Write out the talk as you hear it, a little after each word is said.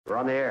We're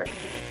on the air.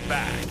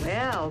 Back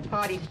Well,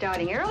 party's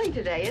starting early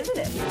today, isn't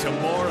it? to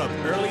more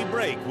of Early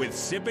Break with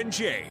Sip and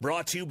Jay,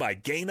 brought to you by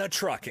Gaina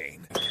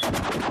Trucking.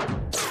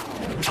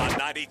 On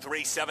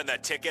 93.7 The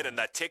Ticket and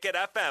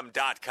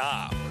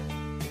theticketfm.com.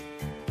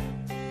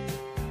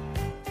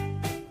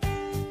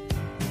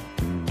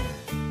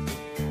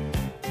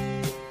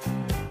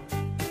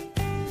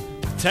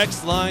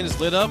 Text line is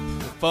lit up.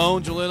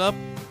 Phones are lit up.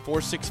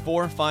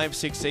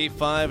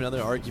 464-5685.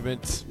 Another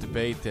argument,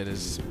 debate that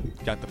has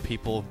got the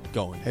people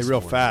going. Hey, real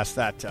fast,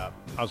 that I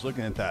was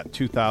looking at that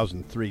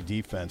 2003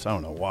 defense. I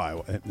don't know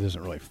why. It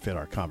doesn't really fit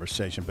our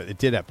conversation, but it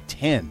did have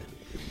 10.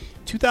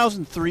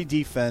 2003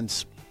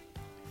 defense,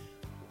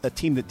 a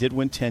team that did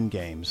win 10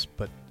 games,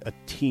 but a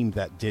team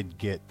that did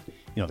get,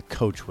 the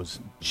coach was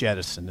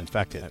jettisoned. In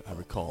fact, I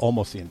recall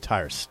almost the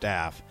entire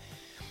staff.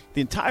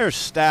 The entire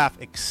staff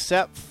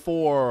except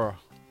for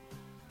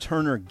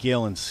Turner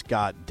Gill and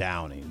Scott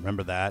Downing.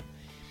 Remember that?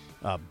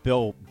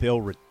 Bill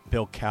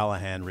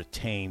Callahan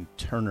retained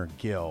Turner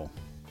Gill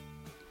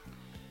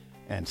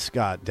and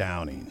Scott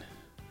Downing.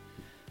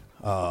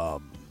 But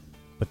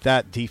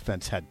that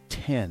defense had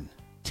 10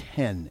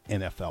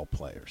 NFL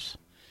players.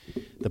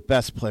 The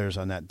best players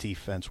on that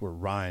defense were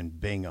Ryan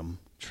Bingham,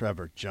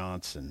 Trevor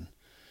Johnson,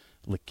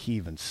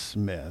 LaKeven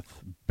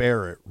Smith.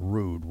 Barrett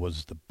Ruud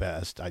was the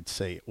best, I'd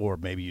say, or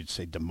maybe you'd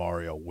say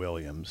DeMario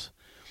Williams.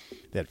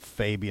 They had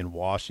Fabian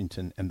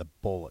Washington and the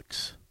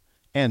Bullocks.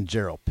 And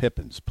Gerald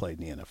Pippins played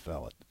in the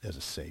NFL as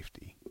a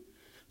safety.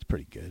 It's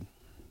pretty good.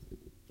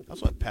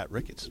 Also had Pat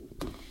Ricketts.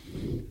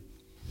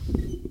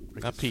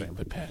 Not Pete, family.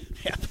 but Pat.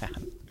 Yeah,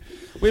 Pat.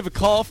 We have a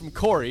call from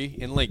Corey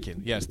in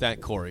Lincoln. Yes, that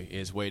Corey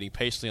is waiting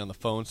patiently on the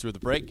phones through the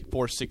break.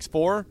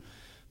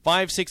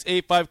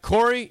 464-5685.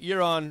 Corey,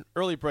 you're on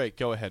early break.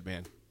 Go ahead,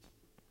 man.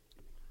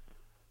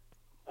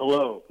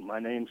 Hello, my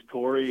name's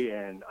Corey,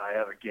 and I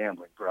have a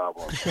gambling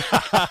problem.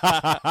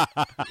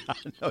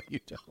 No, you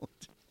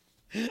don't.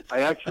 I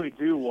actually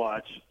do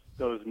watch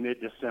those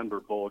mid-December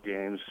bowl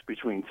games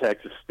between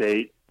Texas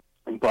State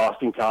and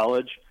Boston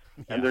College,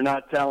 and they're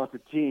not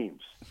talented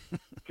teams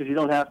because you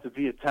don't have to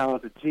be a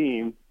talented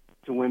team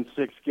to win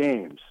 6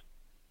 games.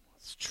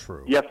 It's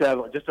true. You have to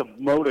have just a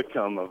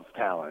modicum of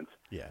talent.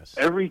 Yes.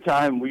 Every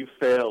time we've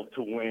failed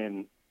to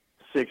win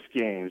 6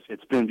 games,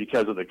 it's been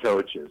because of the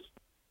coaches.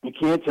 You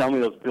can't tell me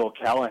those Bill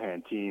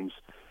Callahan teams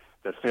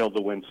that failed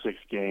to win 6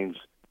 games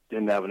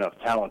didn't have enough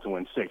talent to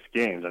win 6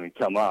 games. I mean,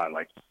 come on.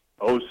 Like,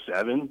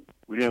 07,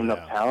 we didn't have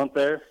enough talent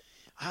there.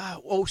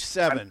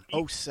 07,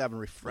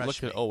 refresh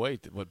Look at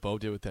 08, what Bo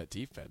did with that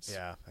defense.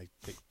 Yeah, I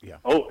think, yeah.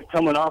 Oh,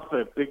 coming off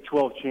the Big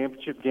 12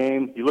 championship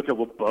game, you look at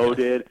what Bo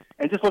did,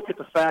 and just look at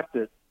the fact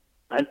that,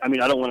 I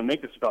don't want to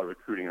make this about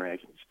recruiting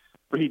rankings,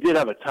 but he did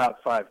have a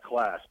top 5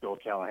 class, Bill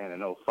Callahan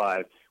in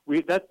 05.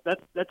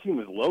 That team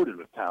was loaded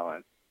with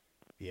talent.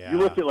 Yeah. You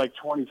look at,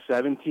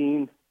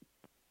 2017,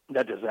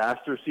 that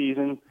disaster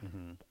season,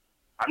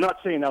 I'm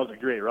not saying that was a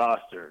great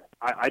roster.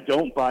 I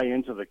don't buy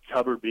into the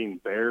cupboard being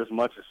bare as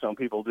much as some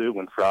people do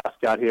when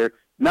Frost got here.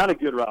 Not a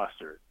good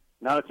roster.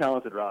 Not a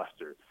talented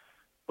roster.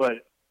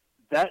 But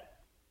the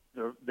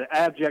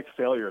abject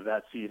failure of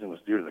that season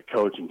was due to the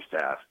coaching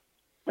staff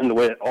and the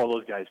way that all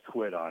those guys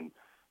quit on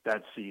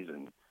that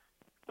season,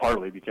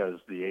 partly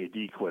because the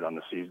AD quit on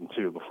the season,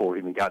 too, before we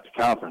even got to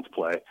conference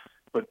play.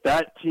 But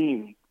that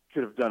team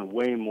could have done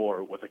way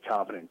more with a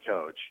competent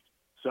coach.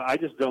 So I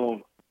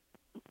don't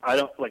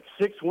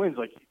 6 wins,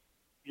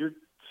 you're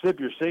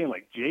saying,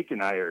 Jake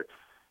and I are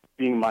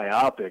being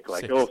myopic,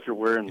 6. If you're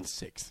wearing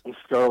 6.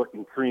 scarlet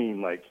and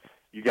cream,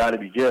 you got to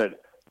be good.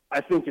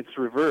 I think it's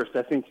reversed.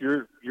 I think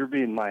you're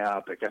being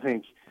myopic. I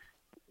think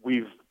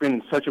we've been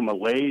in such a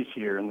malaise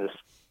here in this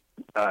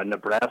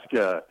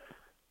Nebraska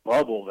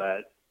bubble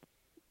that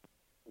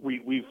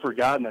we've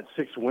forgotten that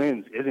 6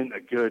 wins isn't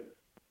a good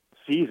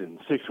season.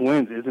 6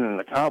 wins isn't an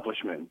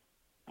accomplishment.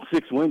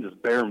 6 wins is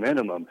bare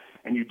minimum,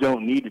 and you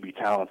don't need to be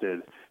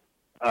talented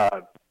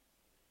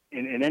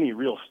in any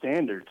real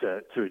standard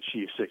to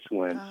achieve 6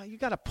 wins. You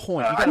got a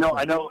point. I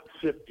know.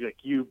 Sip,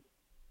 you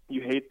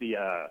hate the.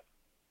 I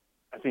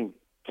think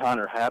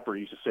Connor Happer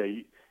used to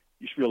say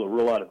you should be able to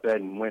roll out of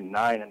bed and win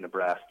 9 at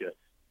Nebraska.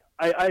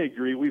 I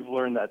agree. We've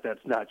learned that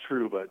that's not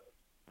true, but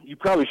you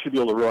probably should be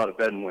able to roll out of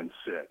bed and win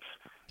 6.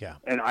 Yeah.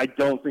 And I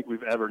don't think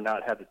we've ever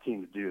not had the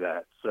team to do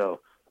that.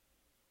 So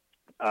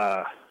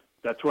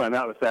that's where I'm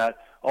at with that.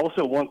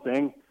 Also, one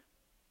thing,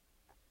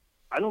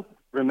 I don't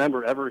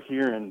remember ever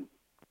hearing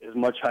as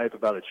much hype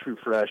about a true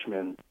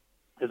freshman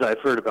as I've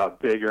heard about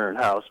Big Ern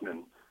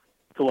Houseman,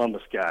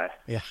 Columbus guy.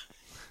 Yeah.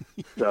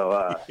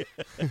 So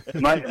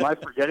am I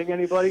forgetting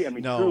anybody? I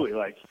mean, No. truly,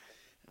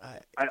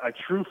 a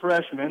true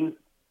freshman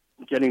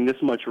getting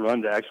this much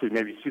run to actually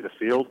maybe see the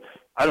field,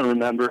 I don't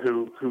remember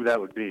who that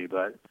would be.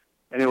 But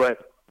anyway,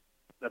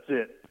 that's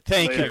it.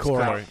 Thank Later. you,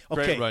 Corey.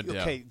 Great Okay, rundown.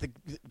 okay. The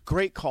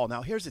great call.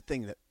 Now, here's the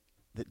thing that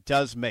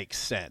does make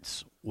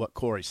sense, what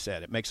Corey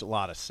said. It makes a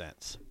lot of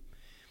sense.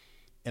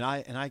 And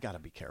I got to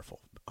be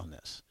careful on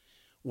this.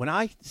 When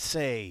I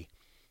say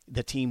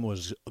the team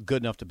was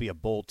good enough to be a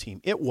bowl team,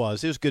 it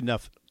was good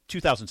enough.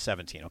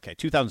 2017, okay,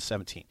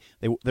 2017.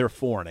 They were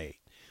 4-8.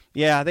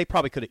 Yeah, they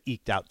probably could have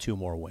eked out 2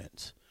 more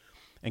wins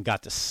and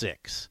got to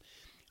 6.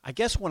 I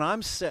guess when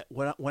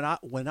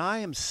I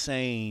am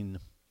saying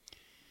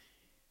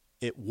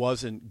it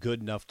wasn't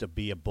good enough to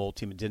be a bowl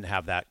team, it didn't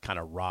have that kind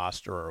of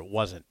roster, or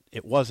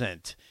it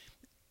wasn't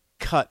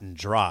cut and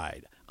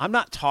dried. I'm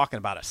not talking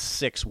about a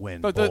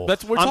 6-win bowl.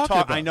 That's what we're talking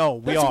about. I know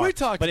we that's are. What we're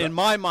talking but about. in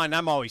my mind,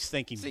 I'm always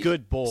thinking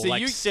good bowl,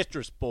 like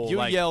Citrus Bowl.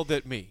 You yelled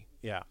at me.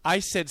 Yeah. I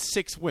said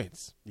 6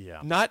 wins.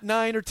 Yeah. Not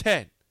 9 or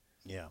 10.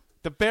 Yeah.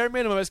 The bare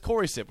minimum, as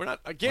Corey said, we're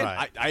not. Again,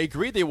 Right. I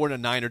agree they weren't a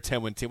 9 or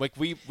 10 win team. Like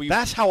we.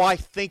 That's how I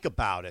think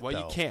about it. Well,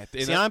 though. you can't.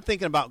 See, I'm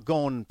thinking about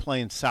going and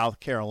playing South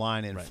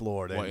Carolina and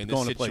Florida, well, in and this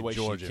going to play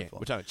situation, Georgia. you can't.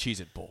 We're talking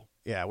Cheez-It Bowl.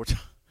 Yeah, we're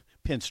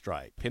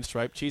pinstripe.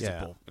 Pinstripe Cheez-It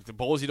Yeah. Bowl. The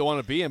bowls you don't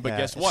want to be in, but Yeah.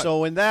 guess what?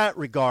 So in that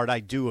regard,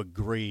 I do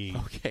agree.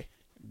 Okay.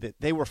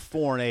 That they were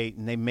 4-8,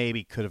 and they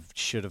maybe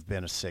should have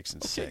been a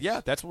 6-6. Okay,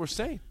 yeah, that's what we're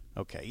saying.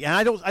 Okay. Yeah,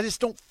 I just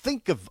don't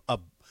think of a.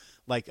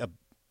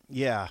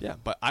 Yeah. Yeah,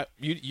 but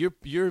you're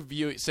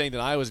saying that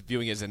I was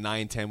viewing it as a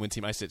 9-10 win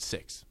team. I said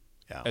 6.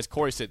 Yeah. As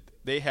Corey said,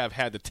 they have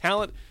had the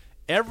talent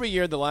every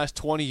year the last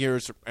 20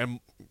 years and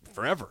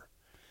forever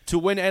to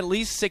win at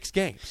least 6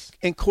 games.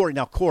 And Corey,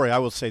 I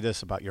will say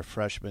this about your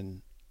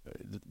freshman,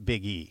 the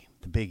Big E,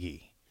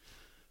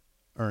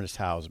 Ernest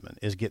Hausman,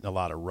 is getting a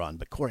lot of run.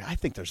 But Corey, I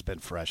think there's been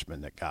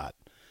freshmen that got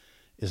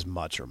as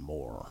much or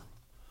more.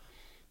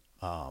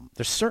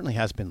 There certainly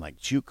has been like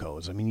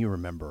JUCOs. I mean, you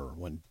remember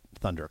when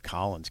Thunder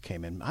Collins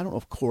came in. I don't know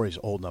if Corey's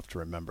old enough to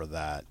remember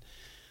that.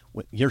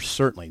 You're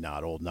certainly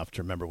not old enough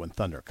to remember when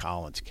Thunder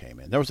Collins came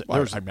in. I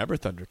remember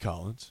Thunder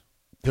Collins.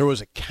 There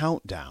was a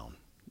countdown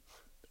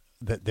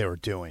that they were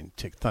doing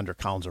to Thunder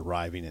Collins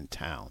arriving in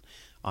town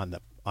on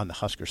the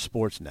Husker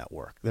Sports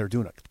Network. They were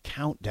doing a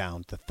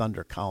countdown to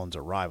Thunder Collins'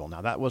 arrival.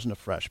 Now, that wasn't a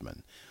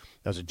freshman.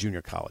 That was a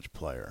junior college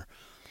player.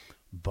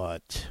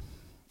 But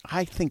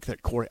I think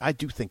that, Corey, I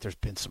do think there's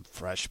been some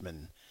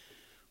freshmen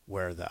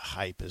where the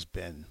hype has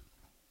been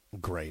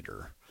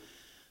greater.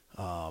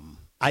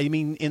 I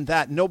mean, in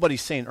that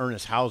nobody's saying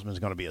Ernest Hausman is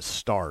going to be a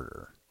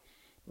starter,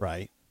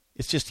 right?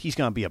 It's just he's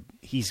going to be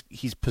he's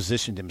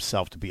positioned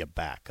himself to be a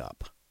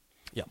backup.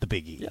 Yeah, the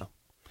Big E. Yeah.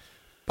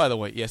 By the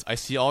way, yes, I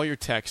see all your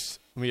texts.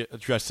 Let me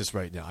address this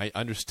right now. I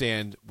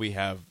understand we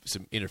have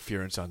some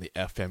interference on the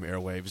FM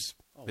airwaves.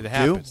 It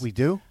happens. We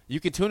do.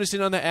 You can tune us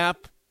in on the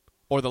app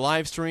or the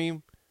live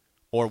stream,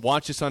 or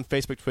watch us on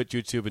Facebook, Twitch,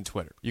 YouTube, and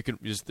Twitter. You can.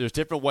 There's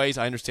different ways.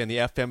 I understand the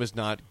FM is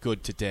not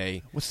good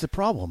today. What's the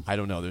problem? I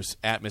don't know. There's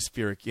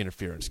atmospheric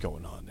interference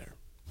going on there,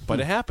 but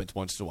it happens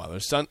once in a while.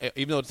 There's sun,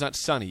 even though it's not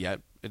sunny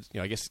yet.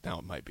 I guess now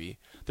it might be.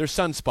 There's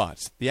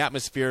sunspots. The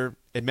atmosphere,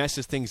 it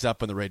messes things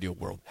up in the radio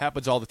world.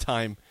 Happens all the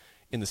time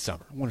in the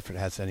summer. I wonder if it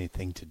has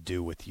anything to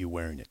do with you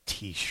wearing a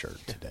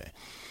T-shirt today.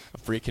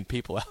 I'm freaking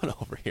people out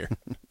over here.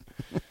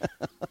 You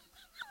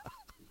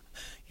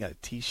got a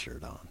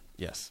T-shirt on.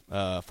 Yes.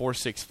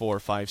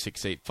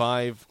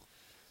 464-5685. Do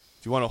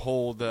you want to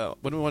hold?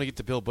 When do we want to get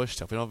to Bill Busch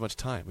stuff? We don't have much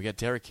time. We got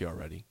Derek here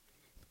already.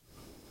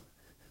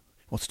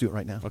 Let's do it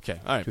right now. Okay.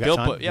 All right. Bill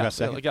Busch. Yeah.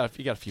 You got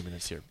a few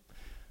minutes here.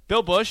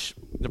 Bill Busch,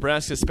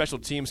 Nebraska's special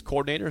teams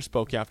coordinator,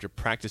 spoke after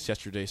practice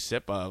yesterday.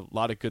 SIP. A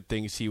lot of good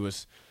things he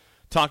was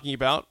talking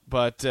about.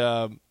 But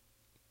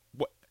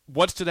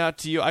what stood out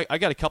to you? I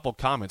got a couple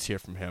comments here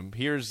from him.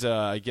 Here's,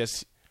 I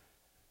guess,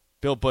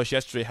 Bill Busch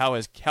yesterday. How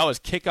has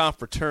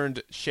kickoff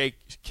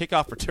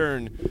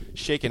return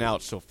shaken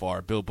out so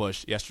far? Bill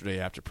Busch yesterday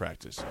after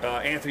practice.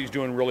 Anthony's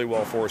doing really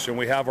well for us, and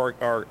we have our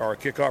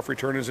kickoff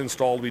return is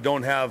installed. We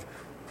don't have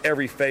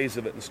every phase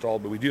of it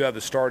installed, but we do have the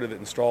start of it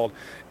installed.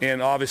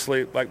 And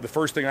obviously, like the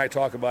first thing I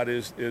talk about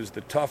is the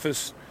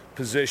toughest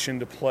position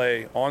to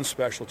play on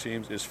special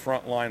teams is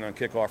front line on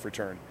kickoff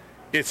return.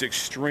 It's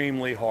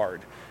extremely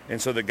hard.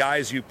 And so the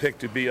guys you pick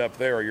to be up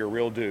there are your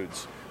real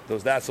dudes.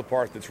 That's the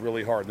part that's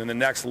really hard. Then the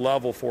next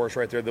level for us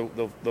right there,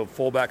 the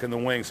fullback and the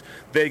wings,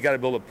 they got to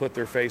be able to put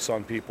their face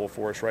on people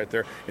for us right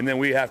there. And then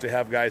we have to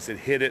have guys that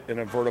hit it in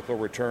a vertical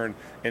return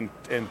and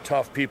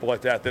tough people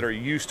like that are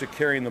used to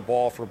carrying the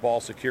ball for ball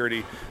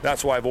security.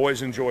 That's why I've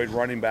always enjoyed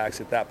running backs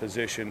at that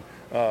position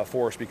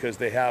for us, because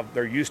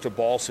they're used to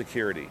ball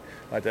security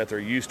like that. They're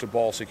used to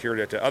ball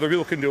security like that. Other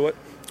people can do it.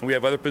 We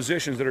have other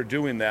positions that are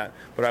doing that,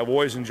 but I've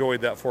always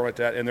enjoyed that for like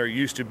that, and they're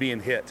used to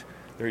being hit.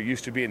 They're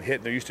used to being hit,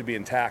 and they're used to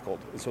being tackled.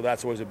 And so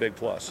that's always a big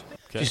plus.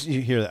 Okay.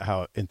 You hear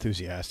how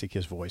enthusiastic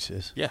his voice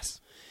is?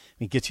 Yes.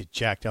 He gets you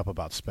jacked up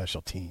about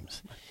special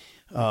teams.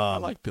 I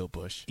like Bill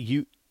Busch.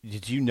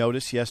 Did you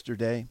notice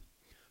yesterday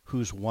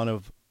who's one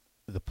of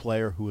the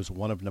player who was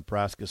one of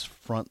Nebraska's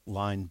front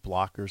line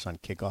blockers on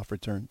kickoff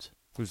returns?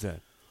 Who's that?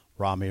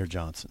 Ramir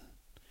Johnson.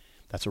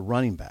 That's a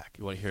running back.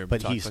 You want to hear him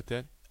talk about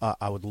that?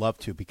 I would love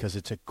to, because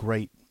it's a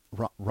great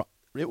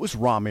it was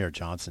Ramir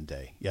Johnson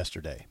Day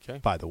yesterday,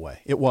 by the way.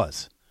 It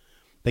was.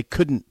 They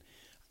couldn't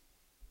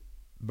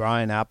 –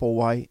 Brian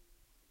Applewhite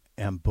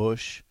and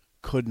Busch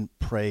couldn't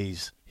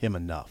praise him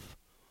enough.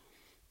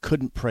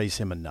 Couldn't praise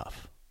him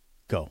enough.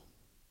 Go.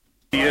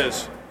 He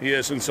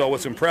is, and so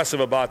what's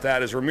impressive about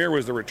that is Ramir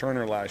was the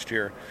returner last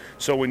year.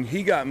 So when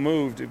he got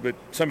moved, but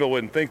some people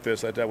wouldn't think this,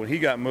 that when he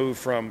got moved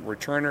from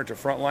returner to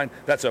frontline,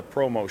 that's a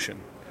promotion,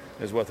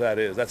 is what that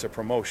is. That's a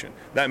promotion.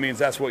 That means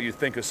that's what you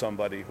think of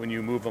somebody when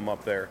you move them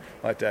up there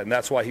like that, and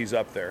that's why he's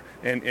up there.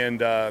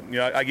 And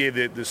I gave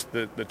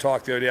the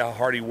talk the other day how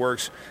hard he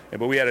works,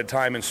 but we had a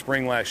time in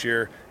spring last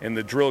year, and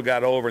the drill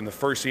got over, and the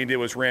first thing he did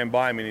was ran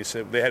by me, and he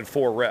said they had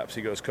 4 reps.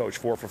 He goes, Coach,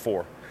 4 for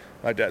 4.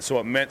 Like that. So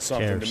it meant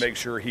something to make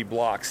sure he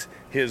blocks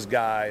his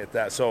guy at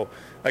that. So,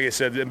 like I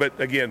said, but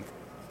again,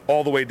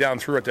 all the way down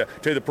through it, to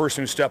tell you the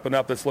person who's stepping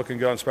up that's looking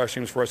good on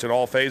special teams for us in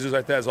all phases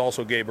like that is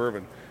also Gabe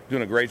Irvin,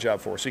 doing a great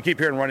job for us. So you keep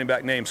hearing running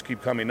back names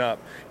keep coming up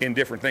in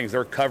different things.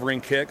 They're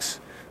covering kicks.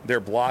 They're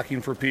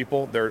blocking for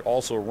people. They're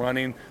also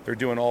running. They're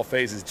doing all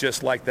phases,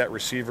 just like that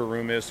receiver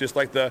room is, just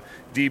like the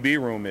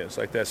DB room is,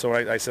 like that. So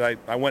I said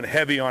I went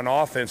heavy on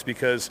offense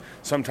because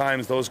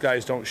sometimes those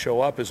guys don't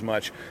show up as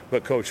much.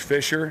 But Coach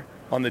Fisher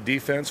on the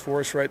defense for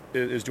us, right,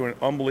 is doing an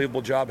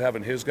unbelievable job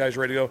having his guys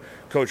ready to go.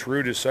 Coach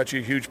Root is such a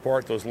huge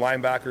part. Those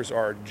linebackers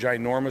are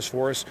ginormous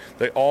for us.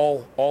 They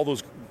all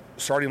those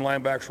starting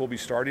linebackers will be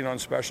starting on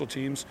special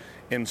teams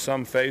in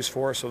some phase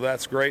for us, so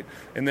that's great.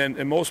 And then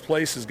in most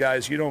places,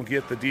 guys, you don't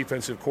get the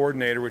defensive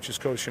coordinator, which is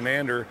Coach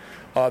Shenander.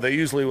 They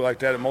usually, like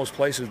that at most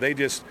places, they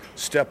just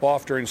step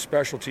off during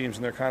special teams,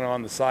 and they're kind of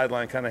on the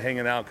sideline, kind of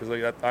hanging out,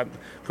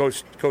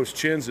 because Coach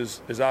Chins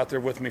is out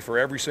there with me for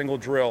every single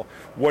drill.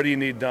 What do you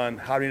need done?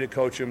 How do you need to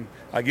coach him?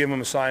 I give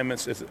him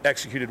assignments. It's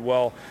executed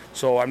well.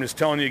 So I'm just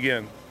telling you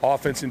again,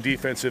 offense and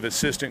defensive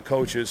assistant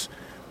coaches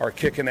are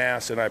kicking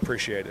ass, and I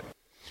appreciate it.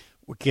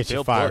 Get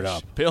you fired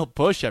up. Bill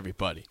Busch,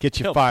 everybody. Get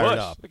you Bill fired Busch.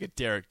 up. Look at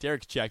Derek.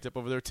 Derek's jacked up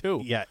over there,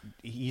 too. Yeah,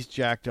 he's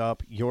jacked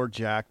up. You're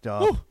jacked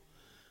up.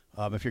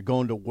 If you're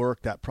going to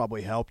work, that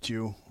probably helped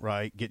you,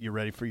 right? Get you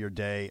ready for your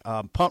day.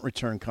 Punt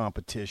return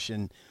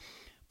competition.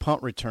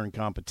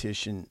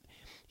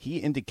 He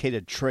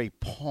indicated Trey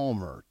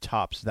Palmer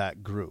tops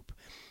that group.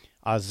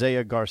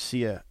 Isaiah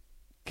Garcia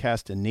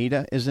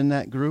Castaneda is in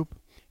that group.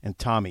 And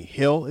Tommy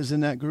Hill is in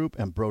that group,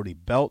 and Brody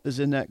Belt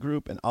is in that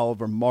group, and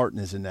Oliver Martin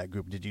is in that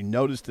group. Did you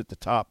notice that the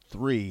top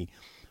 3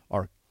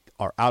 are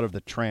out of the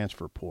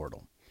transfer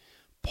portal?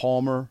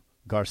 Palmer,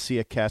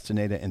 Garcia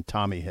Castaneda, and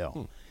Tommy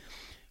Hill.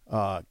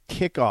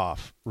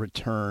 Kickoff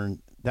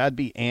return, that'd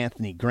be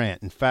Anthony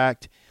Grant. In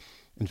fact,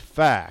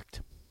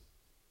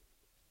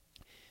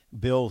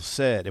 Bill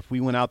said if we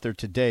went out there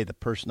today, the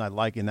person I'd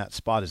like in that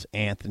spot is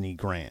Anthony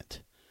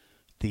Grant,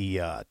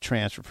 the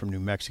transfer from New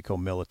Mexico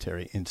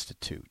Military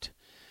Institute.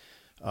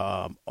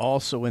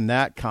 Also in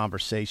that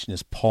conversation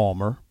is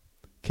Palmer,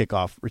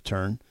 kickoff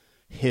return,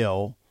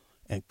 Hill,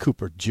 and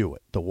Cooper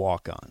Jewett, the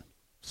walk-on,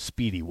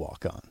 speedy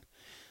walk-on.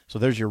 So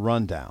there's your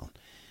rundown.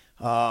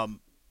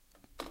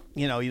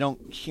 You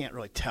can't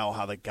really tell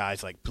how the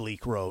guys like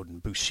Bleak Road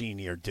and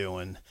Buschini are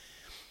doing,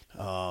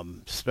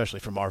 especially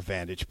from our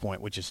vantage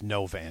point, which is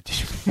no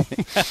vantage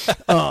point.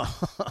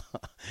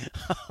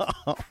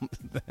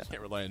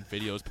 Can't rely on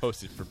videos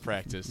posted for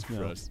practice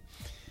for us.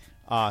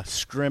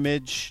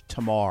 Scrimmage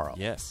tomorrow.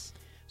 Yes.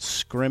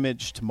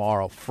 Scrimmage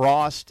tomorrow.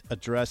 Frost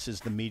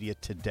addresses the media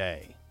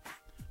today.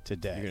 You're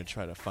going to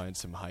try to find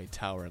some high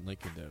tower in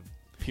Lincoln to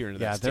peer into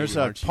that Yeah, stadium,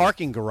 there's a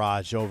parking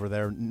garage over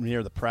there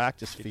near the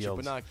practice Get fields. your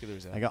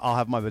binoculars out. I'll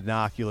have my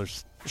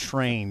binoculars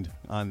trained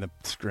on the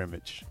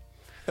scrimmage.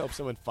 Hope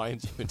someone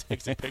finds you and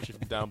takes a picture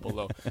from down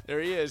below.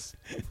 There he is,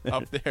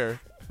 up there,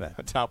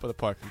 on top of the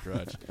parking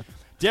garage.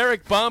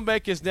 Derek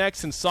Bombeck is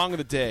next, and Song of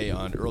the Day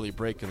on Early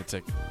Break in the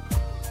Ticket.